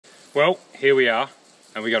Well, here we are,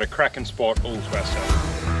 and we got a cracking spot all to ourselves.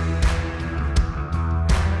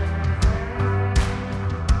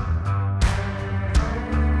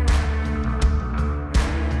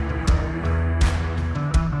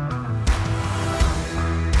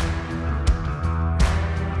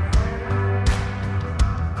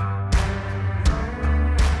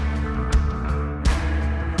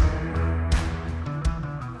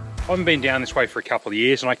 I haven't been down this way for a couple of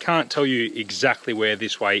years, and I can't tell you exactly where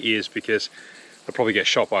this way is because I'll probably get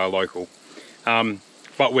shot by a local.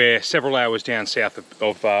 But we're several hours down south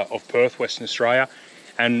of Perth, Western Australia,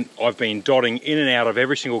 and I've been dotting in and out of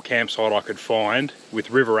every single campsite I could find with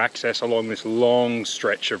river access along this long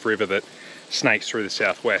stretch of river that snakes through the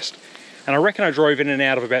southwest. And I reckon I drove in and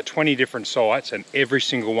out of about 20 different sites, and every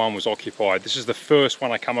single one was occupied. This is the first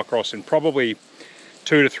one I come across in probably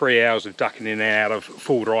 2 to 3 hours of ducking in and out of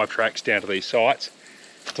full drive tracks down to these sites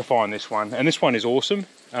to find this one. And this one is awesome.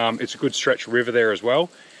 It's a good stretch of river there as well.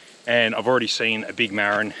 And I've already seen a big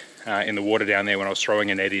marron in the water down there when I was throwing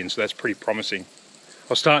a net in, so that's pretty promising. I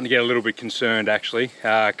was starting to get a little bit concerned actually,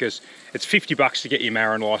 because it's $50 to get your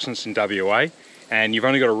marron license in WA, and you've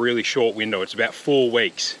only got a really short window. It's about 4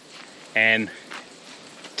 weeks. And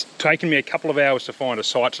it's taken me a couple of hours to find a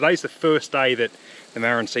site. Today's the first day that the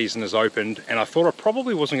marron season has opened, and I thought I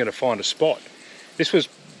probably wasn't going to find a spot. This was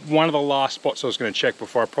one of the last spots I was going to check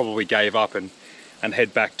before I probably gave up and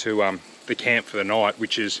head back to the camp for the night,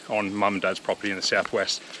 which is on Mum and Dad's property in the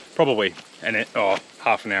southwest, probably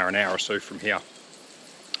half an hour or so from here.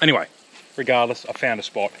 Anyway, regardless, I found a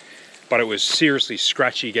spot, but it was seriously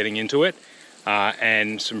scratchy getting into it,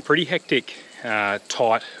 and some pretty hectic,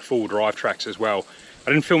 tight full drive tracks as well.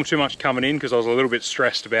 I didn't film too much coming in because I was a little bit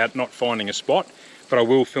stressed about not finding a spot, but I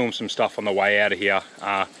will film some stuff on the way out of here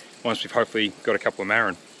once we've hopefully got a couple of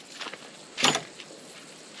marron.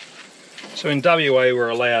 So in WA we're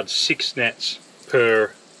allowed 6 nets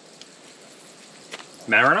per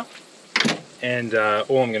marroner, and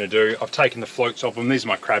all I'm going to do, I've taken the floats off them. These are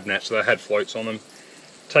my crab nets, so they had floats on them.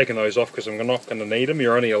 Taken those off because I'm not going to need them.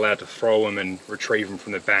 You're only allowed to throw them and retrieve them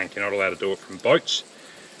from the bank. You're not allowed to do it from boats.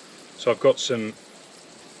 So I've got some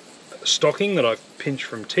stocking that I've pinched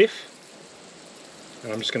from Tiff,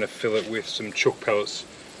 and I'm just going to fill it with some chook pellets.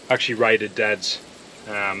 I actually raided Dad's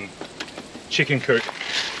chicken coop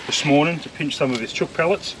this morning to pinch some of his chook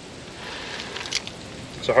pellets,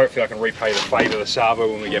 so hopefully I can repay the favour the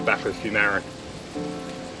Savo when we get back with a few marron.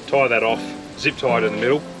 Tie that off, zip tie it in the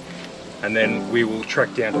middle, and then we will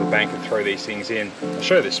trek down to the bank and throw these things in. I'll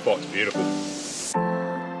show you this spot, it's beautiful.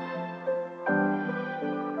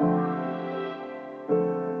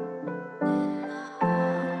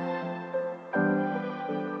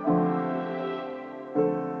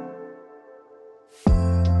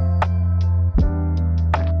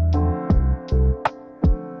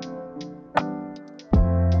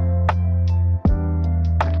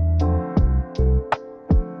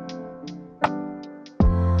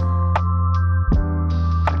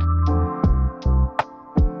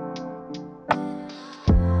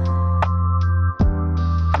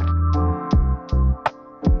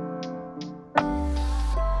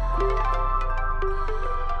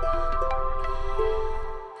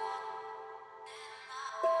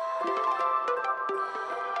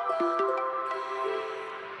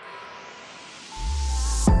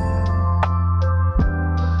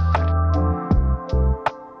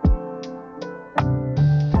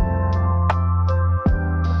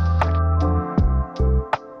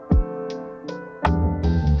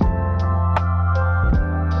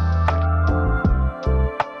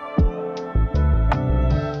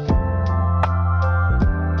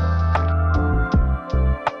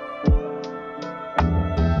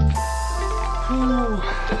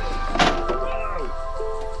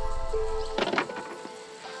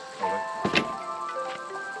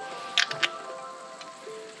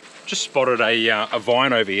 Just spotted a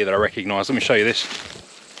vine over here that I recognise. Let me show you this.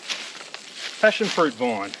 Passion fruit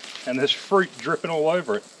vine, and there's fruit dripping all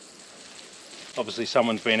over it. Obviously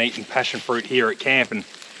someone's been eating passion fruit here at camp and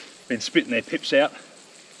been spitting their pips out.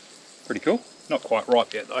 Pretty cool. Not quite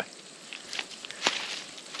ripe yet though.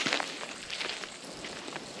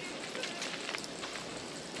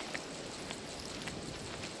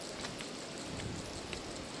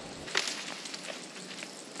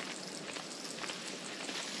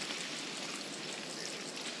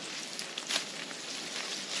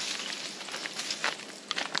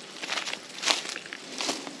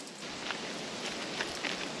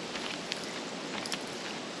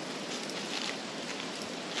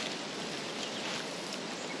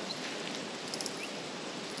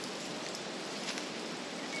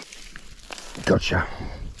 Gotcha.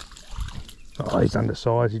 Oh, he's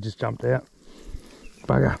undersized, he just jumped out.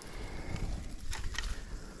 Bugger.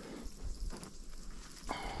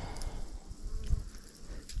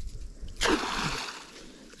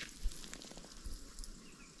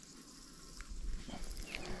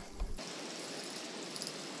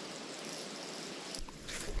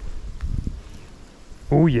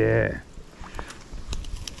 Oh yeah.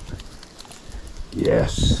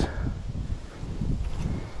 Yes.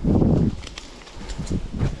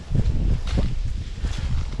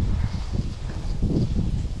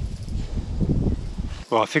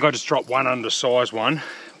 Well, I think I just dropped one undersized one,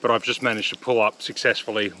 but I've just managed to pull up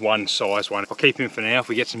successfully one size one. I'll keep him for now. If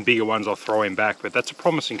we get some bigger ones, I'll throw him back, but that's a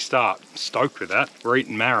promising start. Stoked with that. We're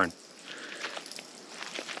eating marron.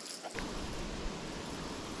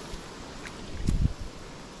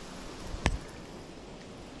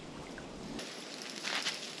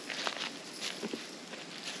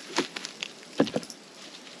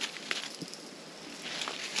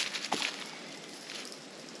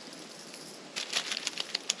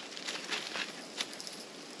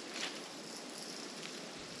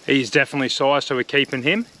 He's definitely sized, so we're keeping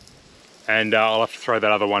him, and I'll have to throw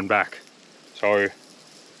that other one back. So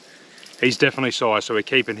he's definitely sized, so we're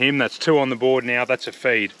keeping him. That's 2 on the board now. That's a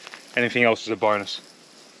feed. Anything else is a bonus.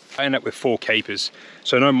 I end up with 4 keepers,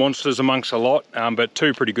 so no monsters amongst a lot, but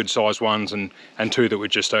 2 pretty good sized ones and 2 that were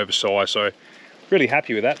just oversized. So really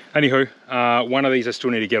happy with that. Anywho, one of these I still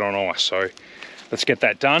need to get on ice, so let's get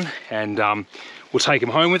that done, and we'll take them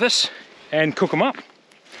home with us and cook them up.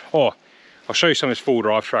 Oh, I'll show you some of this full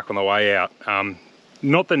drive track on the way out.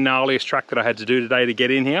 Not the gnarliest track that I had to do today to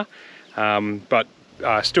get in here, but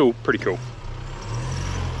still pretty cool.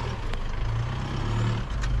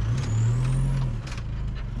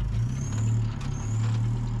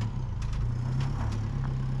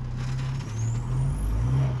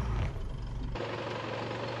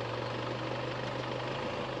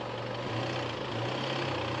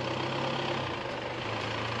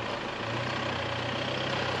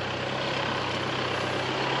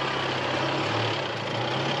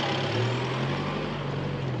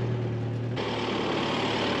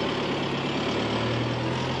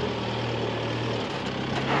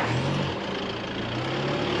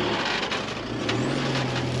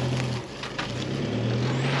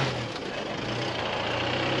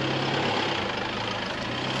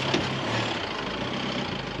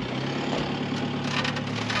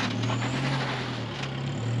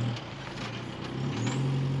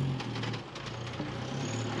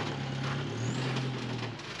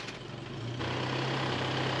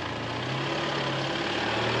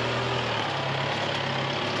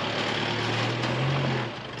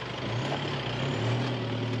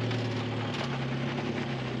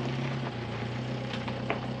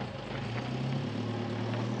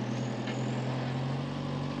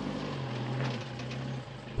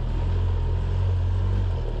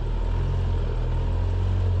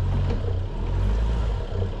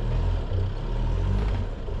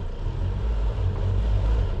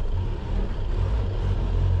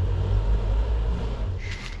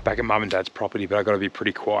 Back at Mum and Dad's property, but I've got to be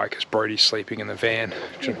pretty quiet because Brodie's sleeping in the van.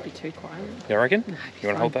 Shouldn't be too quiet. You reckon? No, you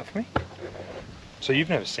want to hold that for me? So you've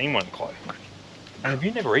never seen one, Chloe? And have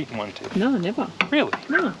you never eaten one too? No, never. Really?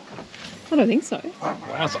 No, I don't think so.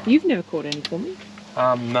 Wowza. You've never caught any for me?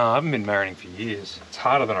 No, I haven't been marinating for years. It's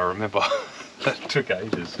harder than I remember. That took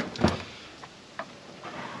ages.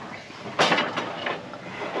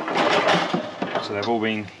 So they've all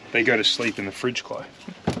been, they go to sleep in the fridge, Chloe.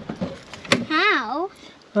 How?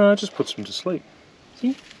 Just puts them to sleep.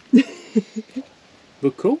 See?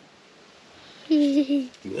 Look cool? What do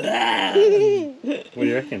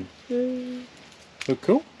you reckon? Look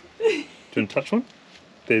cool? Do you want to touch one?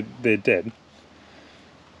 They're dead.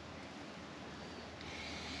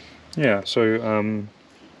 Yeah, so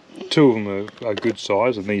 2 of them are good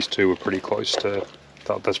size, and these 2 are pretty close to,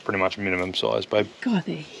 that's pretty much minimum size, babe. God,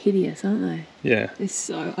 they're hideous, aren't they? Yeah. They're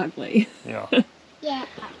so ugly. Yeah. Yeah,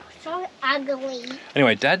 so ugly.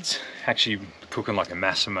 Anyway, Dad's actually cooking like a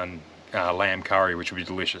massaman lamb curry, which would be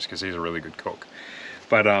delicious because he's a really good cook.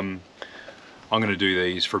 But I'm going to do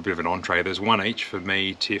these for a bit of an entree. There's 1 each for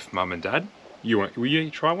me, Tiff, Mum and Dad. Will you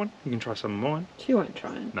try one? You can try some of mine. She won't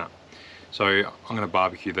try it. No. So I'm going to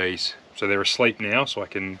barbecue these. So they're asleep now, so I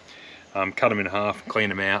can cut them in half, clean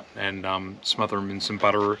them out, and smother them in some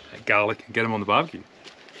butter, garlic, and get them on the barbecue.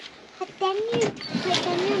 But then you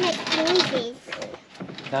make noises.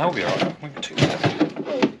 No, we'll be alright. We'll be too bad.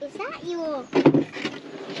 Wait, is that your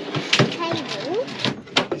table?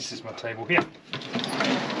 This is my table here.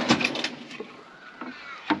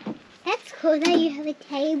 That's cool that you have a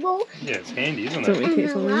table. Yeah, it's handy, isn't So it? we And keep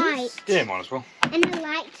a on light. Yeah, might as well. And the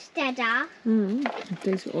lights, Dada.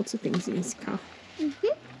 There's lots of things in this car.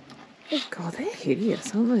 Mm-hmm. God, they're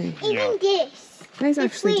hideous, aren't they? Even this. That's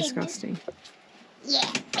actually weird. disgusting.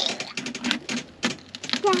 Yeah.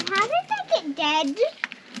 So how did they get dead?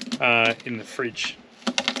 In the fridge.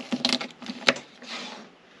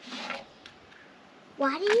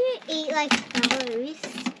 Why do you eat like those?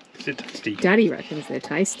 Is it tasty? Daddy reckons they're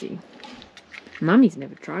tasty. Mummy's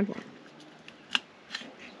never tried one.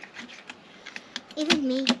 Even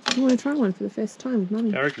me. You want to try one for the first time with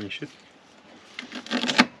Mummy? I reckon you should.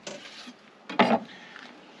 I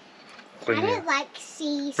Clean don't it. like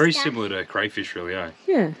sea Very stuff. similar to crayfish, really, eh?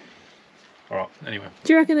 Yeah. Alright, anyway.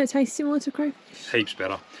 Do you reckon it tastes similar to crayfish? Heaps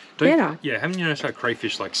better. Better? Yeah, haven't you noticed how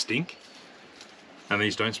crayfish like stink? And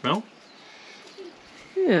these don't smell?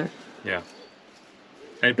 Yeah. Yeah.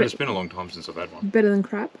 But it's been a long time since I've had one. Better than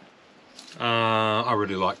crab? I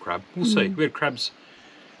really like crab. We'll see. We had crabs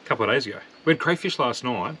a couple of days ago. We had crayfish last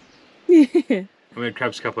night. Yeah. And we had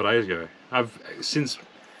crabs a couple of days ago. Since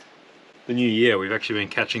the new year, we've actually been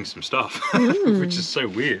catching some stuff, which is so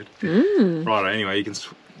weird. Right. Anyway, you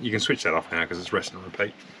can switch that off now because it's resting on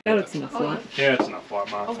repeat. That looks enough light. Yeah, it's enough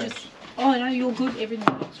light, Mark. Thanks. Oh, no, you're good. Everything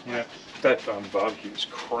else. Yeah, that barbecue is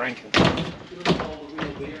cranking.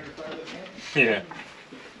 Yeah.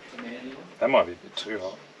 That might be a bit too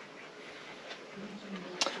hot.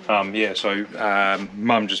 Yeah, so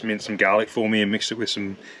Mum just minced some garlic for me and mixed it with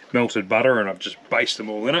some melted butter, and I've just basted them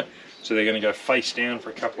all in it. So they're going to go face down for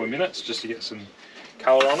a couple of minutes just to get some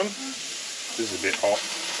colour on them. This is a bit hot.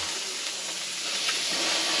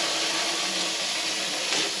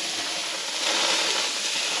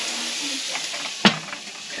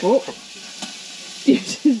 Oh. You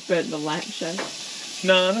just burnt the lampshade.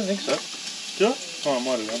 No, I don't think so. Did I? Oh, I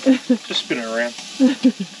might have done. Just spin it around.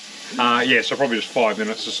 Yeah, so probably just 5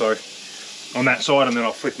 minutes or so on that side, and then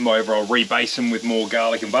I'll flip them over. I'll rebase them with more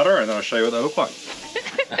garlic and butter, and then I'll show you what they look like.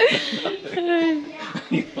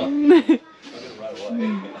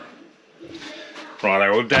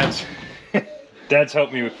 Righto, well, Dad's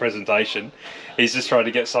helped me with presentation. He's just tried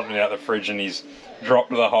to get something out of the fridge, and he's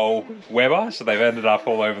dropped the whole Weber, so they've ended up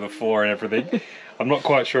all over the floor and everything. I'm not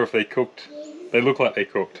quite sure if they're cooked. They look like they're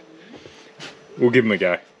cooked. We'll give them a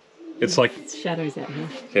go. It's like... It's shadows out here.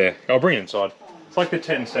 Yeah, I'll bring it inside. It's like the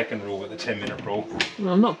 10-second rule, but the 10-minute rule.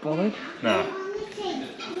 Well, I'm not bothered. No.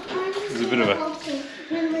 There's a bit of a...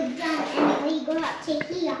 When we're done, and then we go up to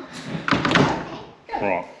here.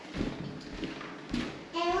 Right.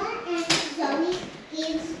 Ella and Zoe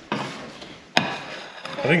is...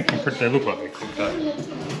 I think they look like they're cooked though.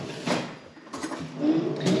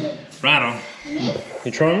 Right on.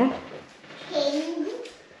 You trying one?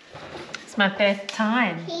 It's my first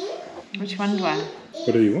time. Which one do I?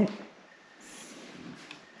 What do you want?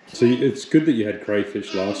 So it's good that you had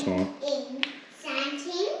crayfish last night.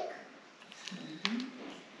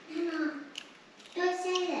 Don't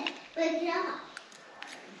say that. Break it up.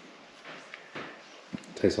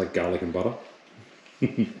 Tastes like garlic and butter.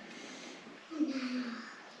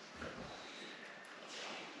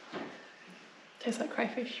 Tastes like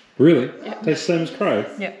crayfish. Really? Yep. Tastes the same as cray?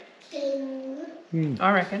 Yep.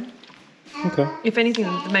 I reckon. Okay. If anything,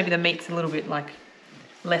 maybe the meat's a little bit like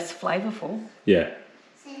less flavourful. Yeah.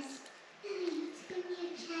 Says, give me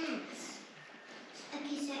a chance.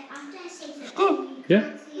 Okay, so after I say Good.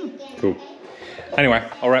 Yeah. Cool. Anyway,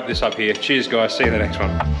 I'll wrap this up here. Cheers, guys. See you in the next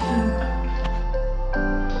one.